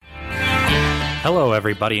Hello,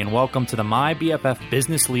 everybody, and welcome to the My BFF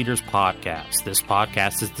Business Leaders Podcast. This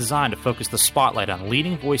podcast is designed to focus the spotlight on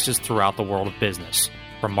leading voices throughout the world of business.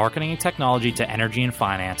 From marketing and technology to energy and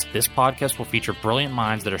finance, this podcast will feature brilliant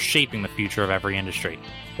minds that are shaping the future of every industry.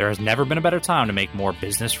 There has never been a better time to make more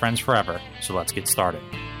business friends forever, so let's get started.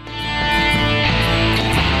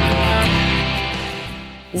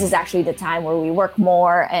 This is actually the time where we work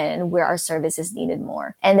more and where our service is needed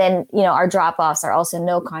more. And then, our drop-offs are also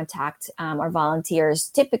no contact. Our volunteers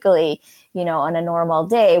typically, on a normal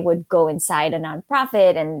day would go inside a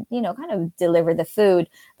nonprofit and, kind of deliver the food.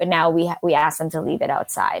 But now we ask them to leave it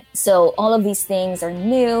outside. So all of these things are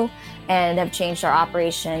new and have changed our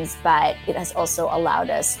operations, but it has also allowed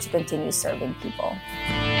us to continue serving people.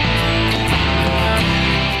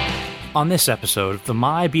 On this episode of the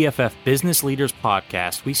My BFF Business Leaders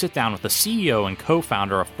Podcast, we sit down with the CEO and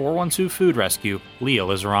co-founder of 412 Food Rescue, Leah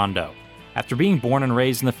Lizarondo. After being born and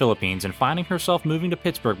raised in the Philippines and finding herself moving to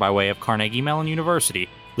Pittsburgh by way of Carnegie Mellon University,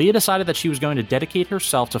 Leah decided that she was going to dedicate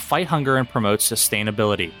herself to fight hunger and promote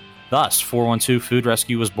sustainability. Thus, 412 Food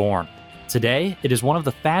Rescue was born. Today, it is one of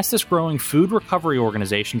the fastest growing food recovery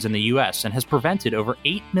organizations in the U.S. and has prevented over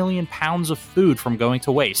 8 million pounds of food from going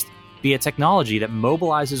to waste via technology that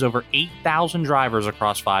mobilizes over 8,000 drivers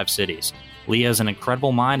across 5 cities. Leah is an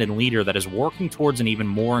incredible mind and leader that is working towards an even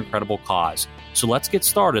more incredible cause. So let's get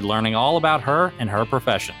started learning all about her and her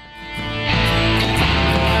profession.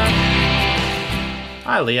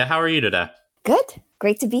 Hi, Leah. How are you today? Good.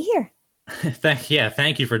 Great to be here.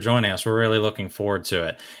 Thank you for joining us. We're really looking forward to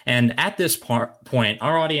it. And at this point,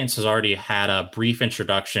 our audience has already had a brief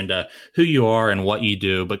introduction to who you are and what you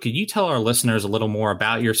do, but could you tell our listeners a little more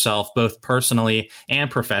about yourself, both personally and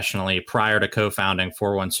professionally, prior to co-founding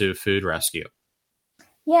 412 Food Rescue?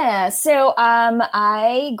 Yeah, so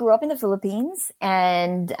I grew up in the Philippines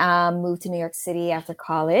and moved to New York City after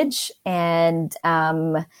college and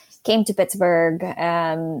came to Pittsburgh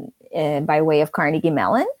by way of Carnegie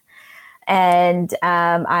Mellon. And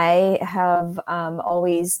I have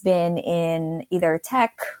always been in either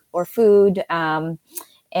tech or food. And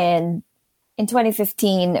in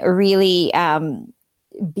 2015, really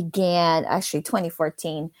began, actually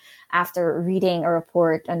 2014, after reading a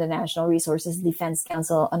report on the National Resources Defense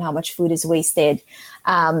Council on how much food is wasted,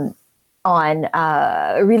 really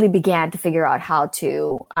began to figure out how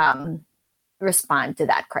to respond to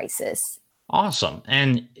that crisis. Awesome.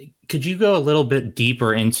 And could you go a little bit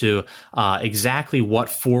deeper into exactly what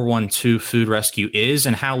 412 Food Rescue is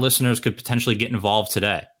and how listeners could potentially get involved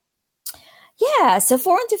today? Yeah, so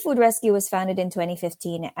 412 Food Rescue was founded in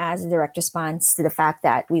 2015 as a direct response to the fact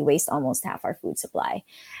that we waste almost half our food supply.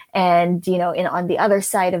 And, on the other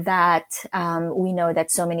side of that, we know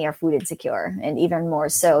that so many are food insecure, and even more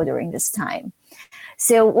so during this time.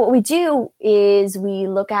 So what we do is we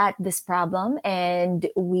look at this problem and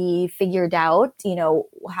we figured out,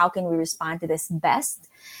 how can we respond to this best?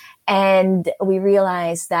 And we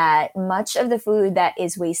realized that much of the food that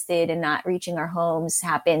is wasted and not reaching our homes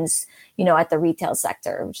happens, at the retail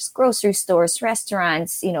sector, which is grocery stores,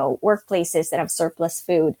 restaurants, workplaces that have surplus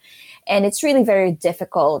food. And it's really very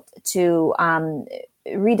difficult to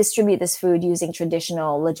redistribute this food using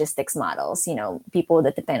traditional logistics models, people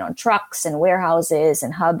that depend on trucks and warehouses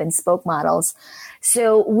and hub and spoke models.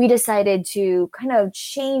 So we decided to kind of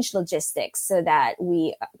change logistics so that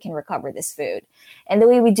we can recover this food. And the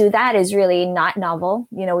way we do that is really not novel.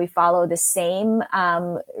 We follow the same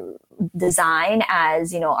design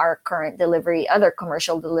as, our current other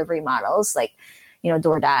commercial delivery models like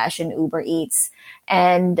DoorDash and Uber Eats.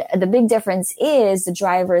 And the big difference is the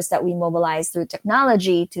drivers that we mobilize through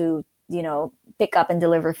technology to, pick up and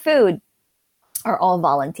deliver food are all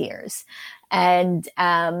volunteers. And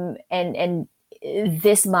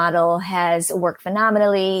this model has worked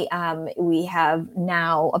phenomenally. We have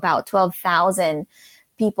now about 12,000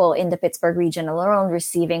 people in the Pittsburgh region alone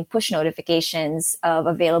receiving push notifications of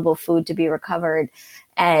available food to be recovered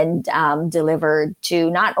and delivered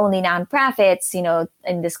to not only nonprofits.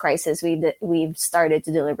 In this crisis, we've started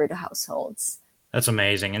to deliver to households. That's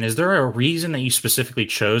amazing. And is there a reason that you specifically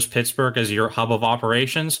chose Pittsburgh as your hub of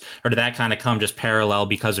operations, or did that kind of come just parallel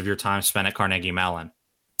because of your time spent at Carnegie Mellon?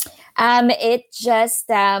 It just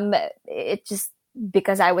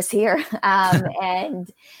because I was here,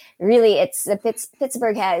 and really, it's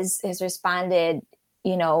Pittsburgh has responded,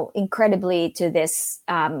 incredibly to this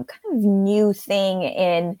kind of new thing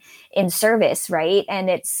in service, right? And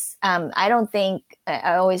it's I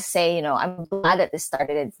always say, I'm glad that this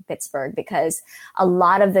started in Pittsburgh because a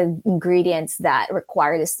lot of the ingredients that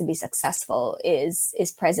require this to be successful is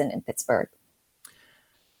present in Pittsburgh.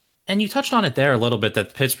 And you touched on it there a little bit that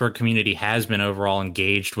the Pittsburgh community has been overall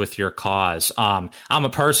engaged with your cause. I'm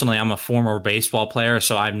a former baseball player,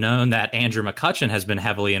 so I've known that Andrew McCutcheon has been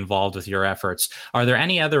heavily involved with your efforts. Are there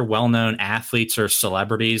any other well-known athletes or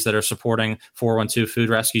celebrities that are supporting 412 Food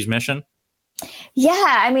Rescue's mission?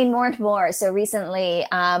 Yeah, I mean, more and more. So recently,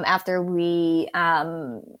 after we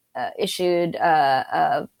issued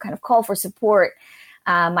a kind of call for support,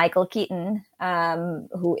 Michael Keaton,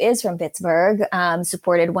 who is from Pittsburgh,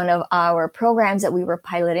 supported one of our programs that we were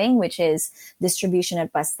piloting, which is distribution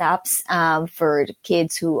at bus stops for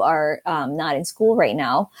kids who are not in school right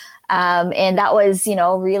now. And that was,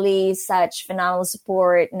 really such phenomenal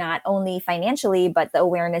support, not only financially, but the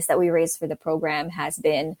awareness that we raised for the program has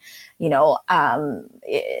been,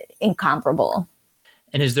 incomparable.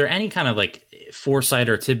 And is there any kind of foresight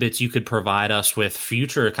or tidbits you could provide us with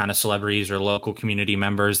future kind of celebrities or local community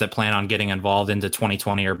members that plan on getting involved into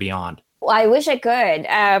 2020 or beyond? Well, I wish I could.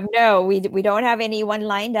 No, we don't have anyone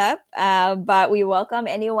lined up, but we welcome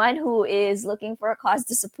anyone who is looking for a cause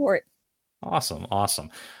to support. Awesome.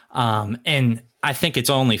 And I think it's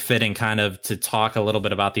only fitting kind of to talk a little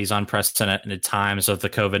bit about these unprecedented times of the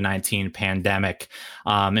COVID-19 pandemic.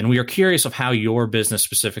 And we are curious of how your business,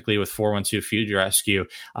 specifically with 412 Food Rescue,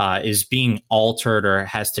 is being altered or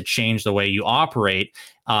has to change the way you operate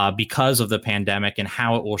because of the pandemic, and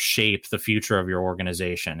how it will shape the future of your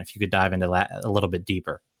organization. If you could dive into that a little bit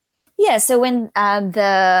deeper. Yeah. So when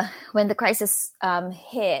the crisis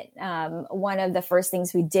hit, one of the first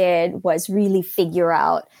things we did was really figure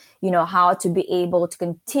out, how to be able to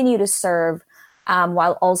continue to serve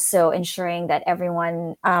while also ensuring that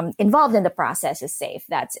everyone involved in the process is safe.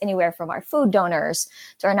 That's anywhere from our food donors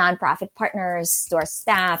to our nonprofit partners to our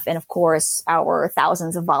staff, and of course our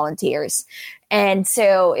thousands of volunteers. And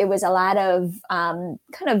so it was a lot of kind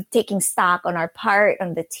of taking stock on our part,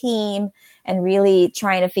 on the team, and really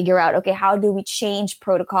trying to figure out, okay, how do we change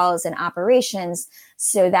protocols and operations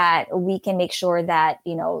so that we can make sure that,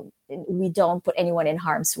 we don't put anyone in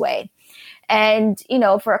harm's way. And,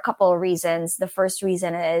 for a couple of reasons. The first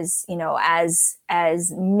reason is,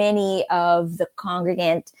 as many of the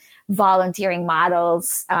congregant volunteering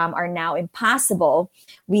models are now impossible,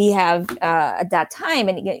 we have at that time,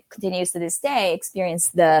 and it continues to this day,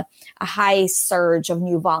 experienced a high surge of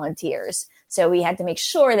new volunteers. So we had to make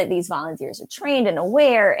sure that these volunteers are trained and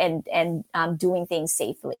aware and doing things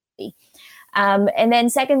safely. And then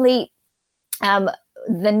secondly,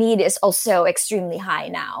 the need is also extremely high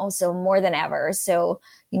now, so more than ever. So,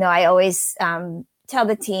 I always tell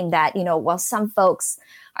the team that, while some folks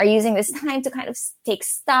are using this time to kind of take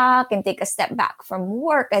stock and take a step back from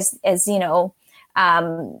work as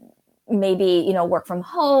maybe, work from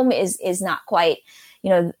home is not quite,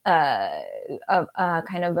 kind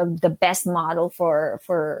of the best model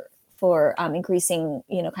for increasing,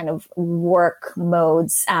 kind of work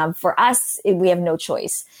modes. For us, we have no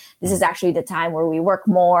choice. This is actually the time where we work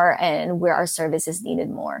more and where our service is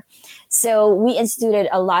needed more. So we instituted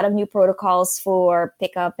a lot of new protocols for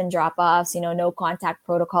pickup and drop-offs, no contact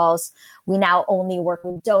protocols. We now only work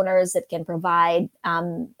with donors that can provide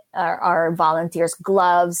our volunteers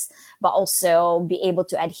gloves, but also be able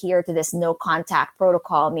to adhere to this no contact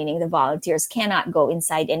protocol, meaning the volunteers cannot go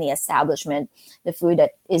inside any establishment. The food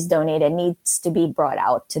that is donated needs to be brought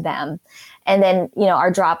out to them. And then, our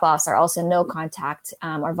drop-offs are also no contact.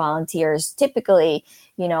 Our volunteers typically,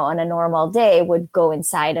 on a normal day would go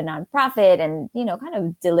inside a nonprofit and, kind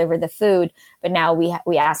of deliver the food. But now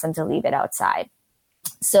we ask them to leave it outside.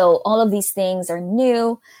 So all of these things are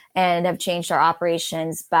new and have changed our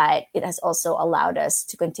operations, but it has also allowed us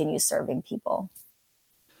to continue serving people.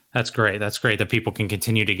 That's great. That's great that people can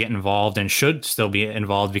continue to get involved and should still be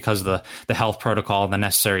involved because of the health protocol and the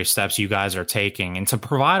necessary steps you guys are taking. And to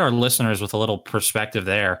provide our listeners with a little perspective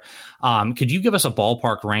there, could you give us a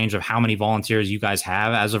ballpark range of how many volunteers you guys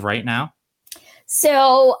have as of right now?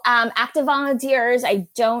 So active volunteers, I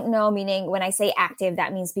don't know, meaning when I say active,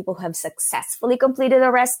 that means people who have successfully completed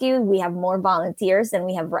a rescue. We have more volunteers than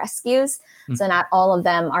we have rescues. Mm-hmm. So not all of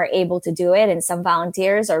them are able to do it. And some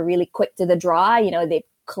volunteers are really quick to the draw. They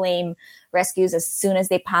claim rescues as soon as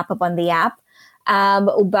they pop up on the app.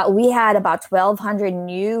 But we had about 1,200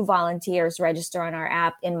 new volunteers register on our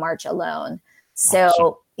app in March alone.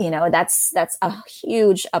 So, awesome. That's a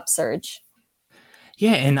huge upsurge.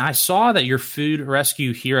 Yeah, and I saw that your Food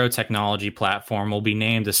Rescue Hero technology platform will be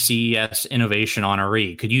named a CES Innovation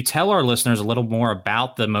Honoree. Could you tell our listeners a little more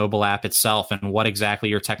about the mobile app itself and what exactly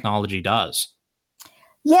your technology does?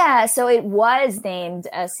 Yeah, so it was named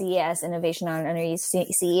a CES Innovation Honoree.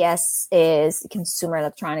 CES is Consumer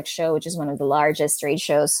Electronics Show, which is one of the largest trade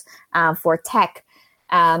shows for tech.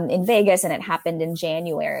 in Vegas, and it happened in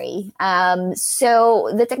January.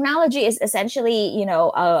 So the technology is essentially,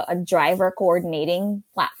 a driver coordinating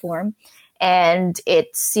platform. And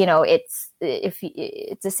it's the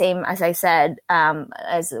same, as I said,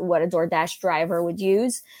 as what a DoorDash driver would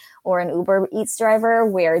use, or an Uber Eats driver,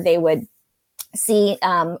 where they would see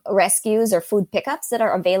rescues or food pickups that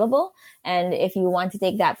are available. And if you want to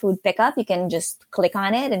take that food pickup, you can just click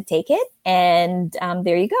on it and take it. And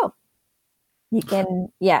there you go.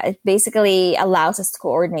 It basically allows us to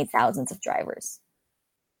coordinate thousands of drivers.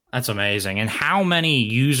 That's amazing. And how many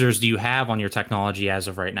users do you have on your technology as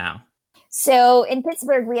of right now? So in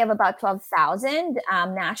Pittsburgh, we have about 12,000.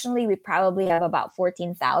 Nationally, we probably have about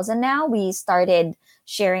 14,000 now. We started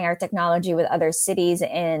sharing our technology with other cities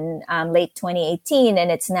in late 2018,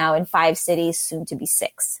 and it's now in 5 cities, soon to be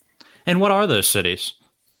 6. And what are those cities?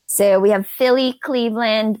 So we have Philly,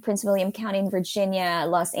 Cleveland, Prince William County in Virginia,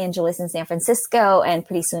 Los Angeles, and San Francisco, and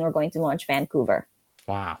pretty soon we're going to launch Vancouver.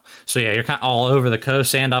 Wow. So yeah, you're kind of all over the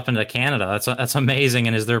coast and up into Canada. That's amazing.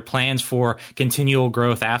 And is there plans for continual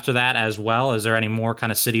growth after that as well? Is there any more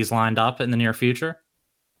kind of cities lined up in the near future?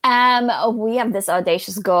 We have this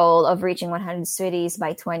audacious goal of reaching 100 cities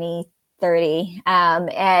by 2030.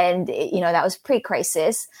 And that was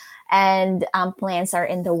pre-crisis. And plans are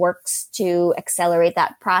in the works to accelerate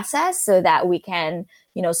that process so that we can,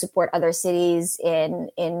 support other cities in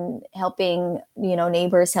helping,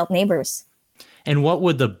 neighbors help neighbors. And what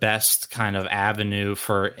would the best kind of avenue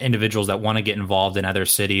for individuals that want to get involved in other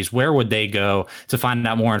cities? Where would they go to find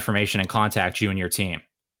out more information and contact you and your team?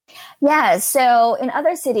 Yeah, so in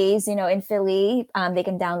other cities, in Philly, they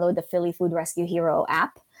can download the Philly Food Rescue Hero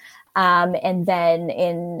app. And then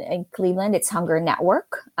in Cleveland, it's Hunger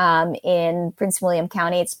Network. In Prince William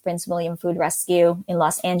County, it's Prince William Food Rescue. In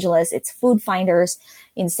Los Angeles, it's Food Finders.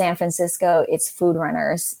 In San Francisco, it's Food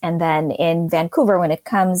Runners. And then in Vancouver, when it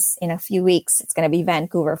comes in a few weeks, it's going to be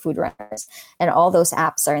Vancouver Food Runners. And all those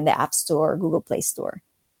apps are in the App Store, Google Play Store.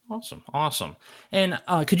 Awesome. And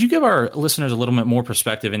could you give our listeners a little bit more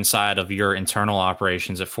perspective inside of your internal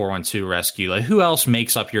operations at 412 Rescue? Like, who else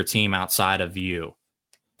makes up your team outside of you?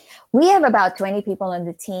 We have about 20 people on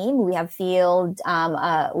the team. We have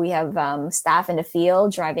staff in the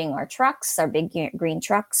field driving our trucks, our big green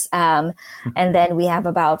trucks. And then we have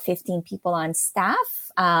about 15 people on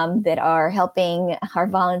staff that are helping our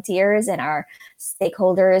volunteers and our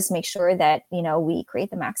stakeholders make sure that, we create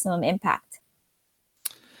the maximum impact.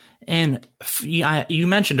 And you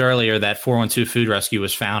mentioned earlier that 412 Food Rescue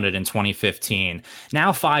was founded in 2015.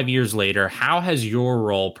 Now, 5 years later, how has your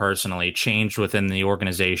role personally changed within the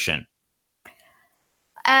organization?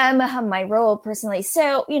 My role personally.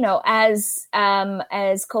 So, as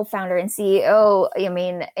co-founder and CEO,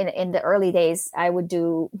 in the early days, I would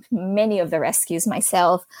do many of the rescues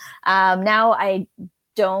myself. Now I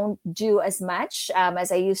don't do as much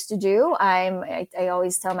as I used to do. I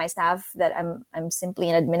always tell my staff that I'm simply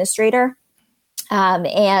an administrator.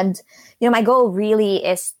 And my goal really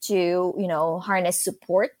is to, harness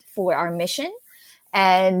support for our mission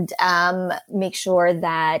and make sure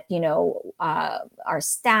that, our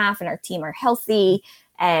staff and our team are healthy,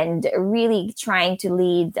 and really trying to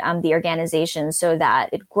lead the organization so that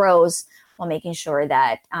it grows while making sure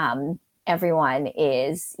that everyone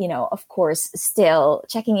is, of course, still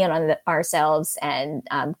checking in on ourselves and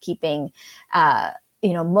keeping,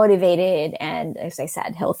 motivated and, as I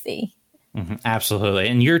said, healthy. Mm-hmm, absolutely.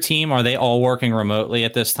 And your team, are they all working remotely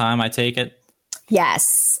at this time, I take it?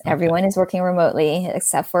 Yes, everyone is working remotely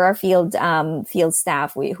except for our field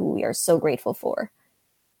staff, who we are so grateful for.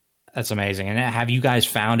 That's amazing. And have you guys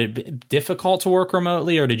found it difficult to work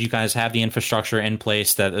remotely, or did you guys have the infrastructure in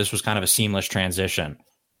place that this was kind of a seamless transition?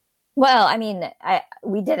 Well,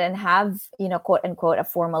 we didn't have, quote unquote, a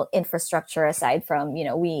formal infrastructure aside from,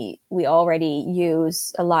 we already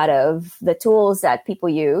use a lot of the tools that people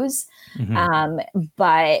use. Mm-hmm.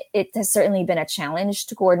 But it has certainly been a challenge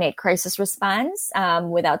to coordinate crisis response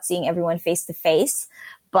without seeing everyone face to face.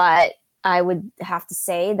 But I would have to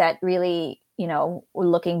say that really,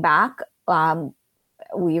 looking back,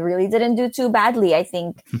 we really didn't do too badly. I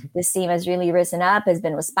think this team has really risen up, has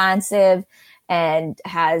been responsive, and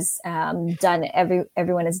has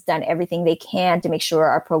everyone has done everything they can to make sure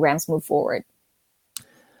our programs move forward.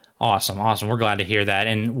 Awesome. We're glad to hear that.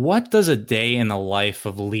 And what does a day in the life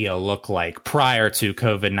of Leah look like prior to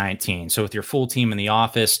COVID-19? So with your full team in the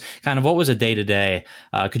office, kind of what was a day-to-day?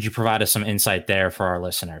 Could you provide us some insight there for our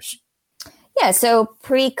listeners? Yeah. So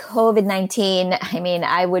pre-COVID-19,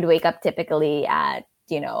 I would wake up typically at,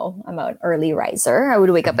 I'm an early riser. I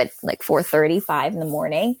would wake up at like 4:30, 5 in the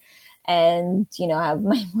morning, and, have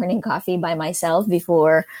my morning coffee by myself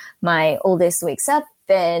before my oldest wakes up.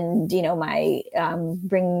 and, my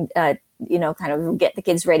bring, kind of get the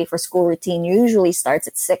kids ready for school routine usually starts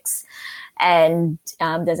at 6 and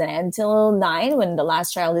doesn't end until 9 when the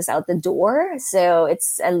last child is out the door. So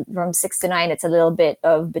it's from 6 to 9, it's a little bit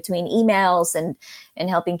of between emails and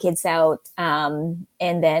helping kids out. And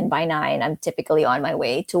then by 9, I'm typically on my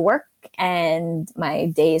way to work, and my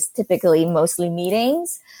day is typically mostly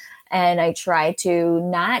meetings. And I try to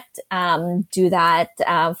not do that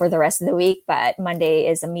for the rest of the week, but Monday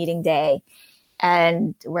is a meeting day,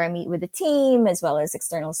 and where I meet with the team as well as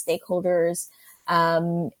external stakeholders.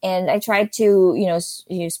 And I try to,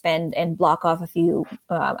 you spend and block off a few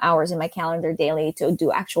hours in my calendar daily to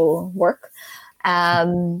do actual work.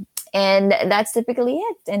 And that's typically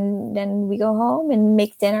it. And then we go home and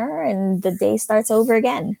make dinner, and the day starts over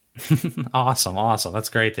again. Awesome. That's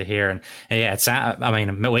great to hear. And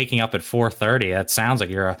yeah, waking up at 4:30, that sounds like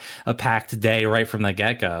you're a packed day right from the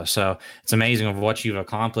get-go. So it's amazing of what you've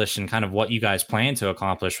accomplished and kind of what you guys plan to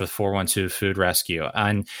accomplish with 412 Food Rescue.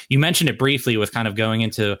 And you mentioned it briefly with kind of going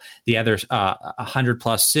into the other 100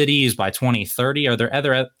 plus cities by 2030. Are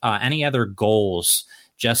there any other goals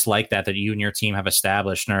just like that you and your team have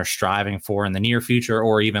established and are striving for in the near future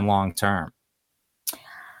or even long term?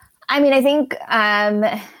 I think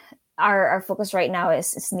our focus right now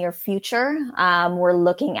is near future. We're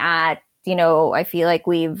looking at, I feel like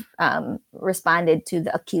we've responded to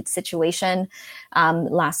the acute situation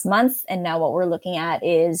last month. And now what we're looking at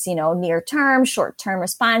is, near term, short term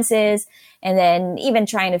responses, and then even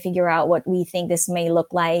trying to figure out what we think this may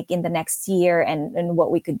look like in the next year and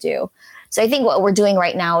what we could do. So I think what we're doing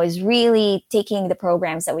right now is really taking the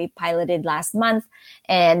programs that we piloted last month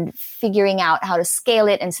and figuring out how to scale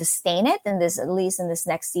it and sustain it at least in this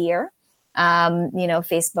next year.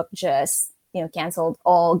 Facebook just, canceled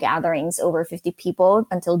all gatherings over 50 people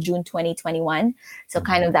until June 2021. So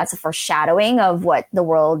kind of that's a foreshadowing of what the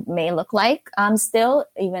world may look like still,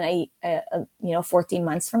 even 14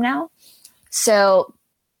 months from now. So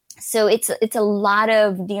it's a lot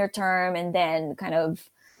of near term, and then kind of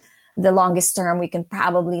the longest term we can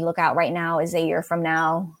probably look out right now is a year from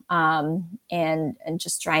now, and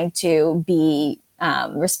just trying to be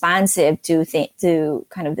responsive to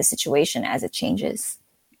kind of the situation as it changes.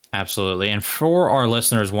 Absolutely. And for our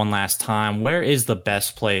listeners, one last time, where is the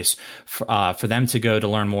best place for them to go to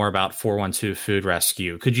learn more about 412 Food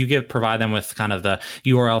Rescue? Could you provide them with kind of the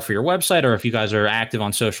URL for your website, or if you guys are active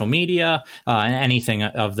on social media, and anything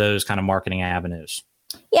of those kind of marketing avenues?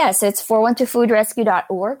 Yeah, so it's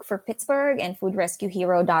 412foodrescue.org for Pittsburgh and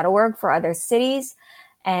foodrescuehero.org for other cities.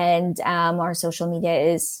 And our social media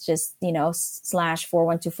is just,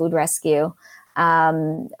 /412 Food Rescue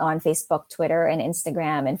on Facebook, Twitter, and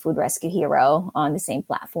Instagram, and Food Rescue Hero on the same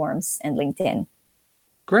platforms, and LinkedIn.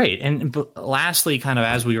 Great. And lastly, kind of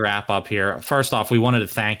as we wrap up here, first off, we wanted to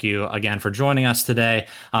thank you again for joining us today,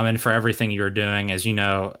 and for everything you're doing. As you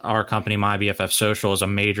know, our company, My BFF Social, is a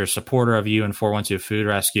major supporter of you and 412 Food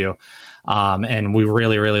Rescue. And we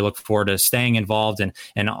really, really look forward to staying involved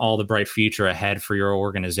and all the bright future ahead for your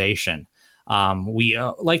organization. We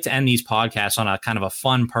like to end these podcasts on a kind of a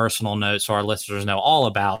fun personal note so our listeners know all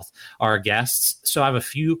about our guests. So I have a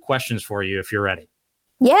few questions for you if you're ready.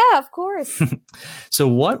 Yeah, of course. So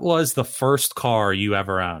what was the first car you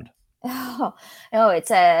ever owned? Oh, no,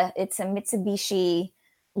 it's a Mitsubishi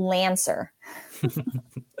Lancer.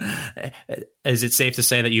 Is it safe to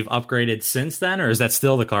say that you've upgraded since then, or is that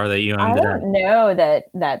still the car that you own today? I don't know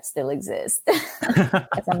that still exists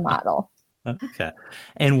as a model. Okay.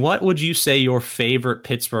 And what would you say your favorite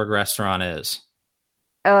Pittsburgh restaurant is?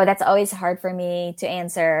 Oh, that's always hard for me to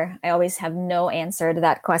answer. I always have no answer to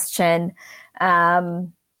that question.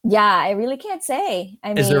 I really can't say.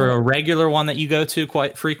 Is there a regular one that you go to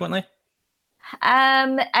quite frequently?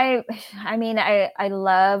 I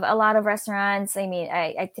love a lot of restaurants.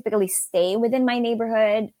 I typically stay within my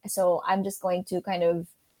neighborhood, so I'm just going to kind of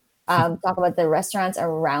talk about the restaurants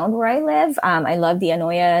around where I live. I love the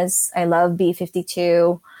Anoyas. I love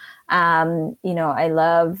B52. I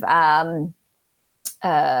love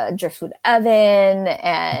Driftwood Oven,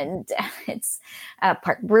 and it's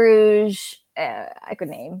Park Bruges. I could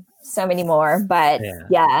name so many more, but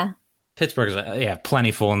yeah. Pittsburgh is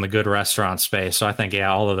plentiful in the good restaurant space. So I think,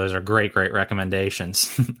 all of those are great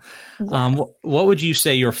recommendations. Yes. What would you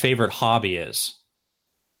say your favorite hobby is?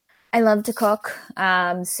 I love to cook.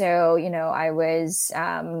 I was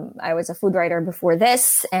a food writer before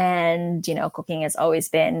this, and, cooking has always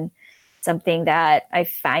been something that I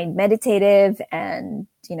find meditative and,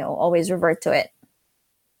 always revert to it.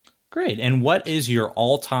 Great. And what is your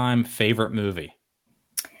all-time favorite movie?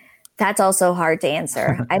 That's also hard to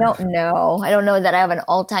answer. I don't know. I don't know that I have an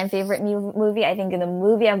all-time favorite movie. I think the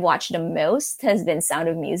movie I've watched the most has been Sound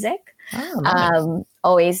of Music. Oh, nice.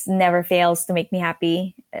 Always never fails to make me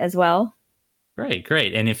happy as well. Great,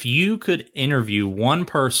 great. And if you could interview one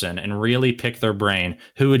person and really pick their brain,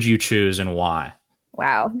 who would you choose and why?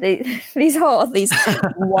 Wow. These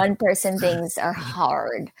one person things are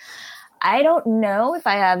hard. I don't know if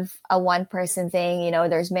I have a one person thing.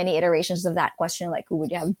 There's many iterations of that question, like who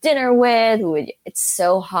would you have dinner with? It's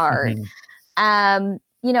so hard.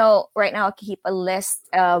 Right now I keep a list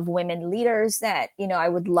of women leaders that, I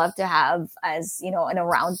would love to have as, in a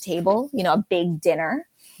round table, a big dinner.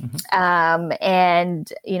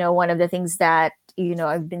 And, one of the things that,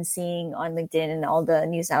 I've been seeing on LinkedIn and all the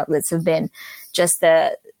news outlets have been just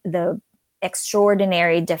the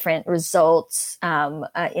extraordinary different results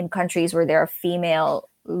in countries where there are female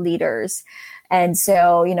leaders. And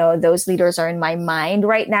so, those leaders are in my mind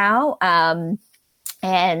right now,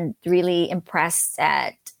 and really impressed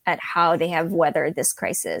at how they have weathered this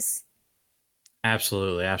crisis.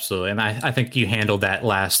 Absolutely. Absolutely. And I think you handled that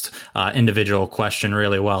last individual question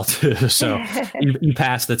really well, too. So you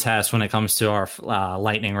passed the test when it comes to our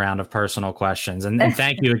lightning round of personal questions. And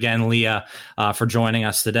thank you again, Leah, for joining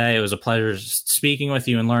us today. It was a pleasure speaking with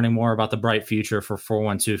you and learning more about the bright future for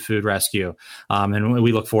 412 Food Rescue. And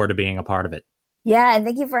we look forward to being a part of it. Yeah, and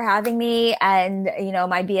thank you for having me. And,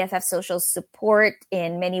 my BFF social support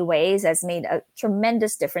in many ways has made a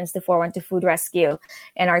tremendous difference to 412 Food Rescue,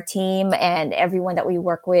 and our team and everyone that we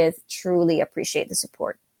work with truly appreciate the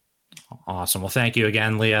support. Awesome. Well, thank you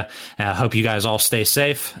again, Leah. I hope you guys all stay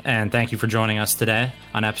safe. And thank you for joining us today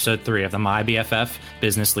on episode 3 of the My BFF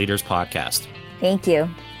Business Leaders Podcast. Thank you.